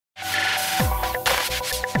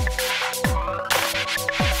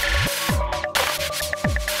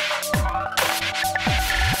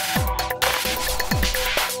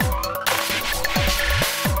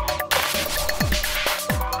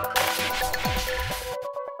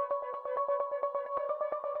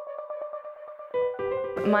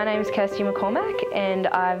My name is Kirsty McCormack and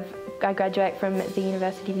I graduate from the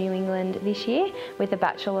University of New England this year with a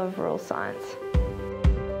Bachelor of Rural Science.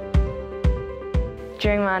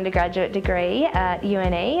 During my undergraduate degree at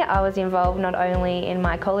UNE, I was involved not only in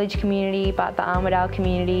my college community but the Armidale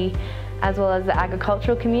community as well as the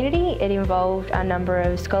agricultural community. It involved a number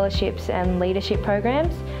of scholarships and leadership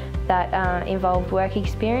programs that involved work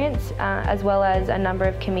experience as well as a number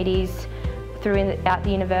of committees throughout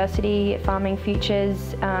the university, Farming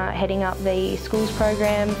Futures, heading up the schools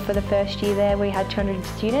program for the first year there. We had 200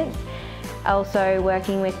 students. Also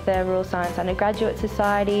working with the Rural Science Undergraduate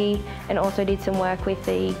Society and also did some work with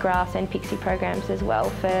the Grass and Pixie programs as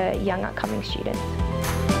well for young upcoming students.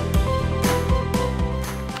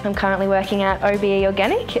 I'm currently working at OBE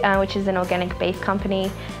Organic, which is an organic beef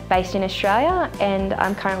company based in Australia, and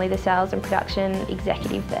I'm currently the sales and production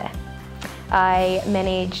executive there. I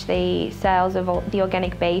manage the sales of the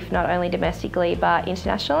organic beef not only domestically but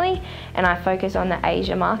internationally, and I focus on the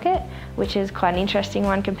Asia market, which is quite an interesting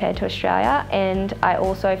one compared to Australia, and I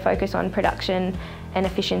also focus on production and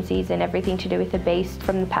efficiencies and everything to do with the beast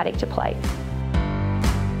from the paddock to plate.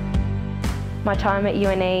 My time at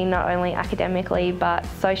UNE, not only academically but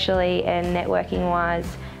socially and networking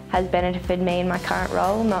wise, has benefited me in my current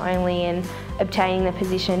role, not only in obtaining the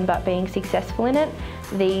position but being successful in it.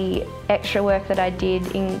 The extra work that I did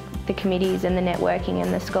in the committees and the networking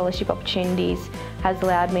and the scholarship opportunities has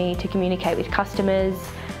allowed me to communicate with customers,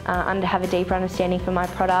 to have a deeper understanding for my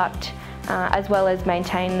product, as well as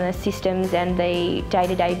maintain the systems and the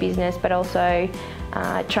day-to-day business, but also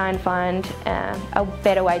try and find a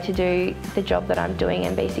better way to do the job that I'm doing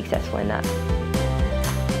and be successful in that.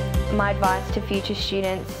 My advice to future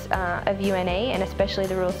students of UNE, and especially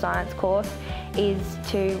the Rural Science course, is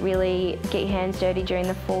to really get your hands dirty during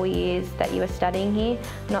the 4 years that you are studying here.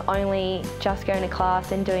 Not only just going to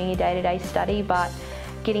class and doing your day-to-day study, but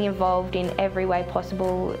getting involved in every way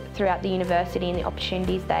possible throughout the university and the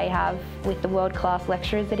opportunities they have with the world-class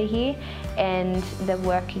lecturers that are here, and the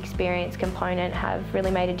work experience component have really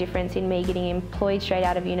made a difference in me getting employed straight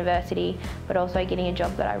out of university, but also getting a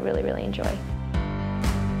job that I really, really enjoy.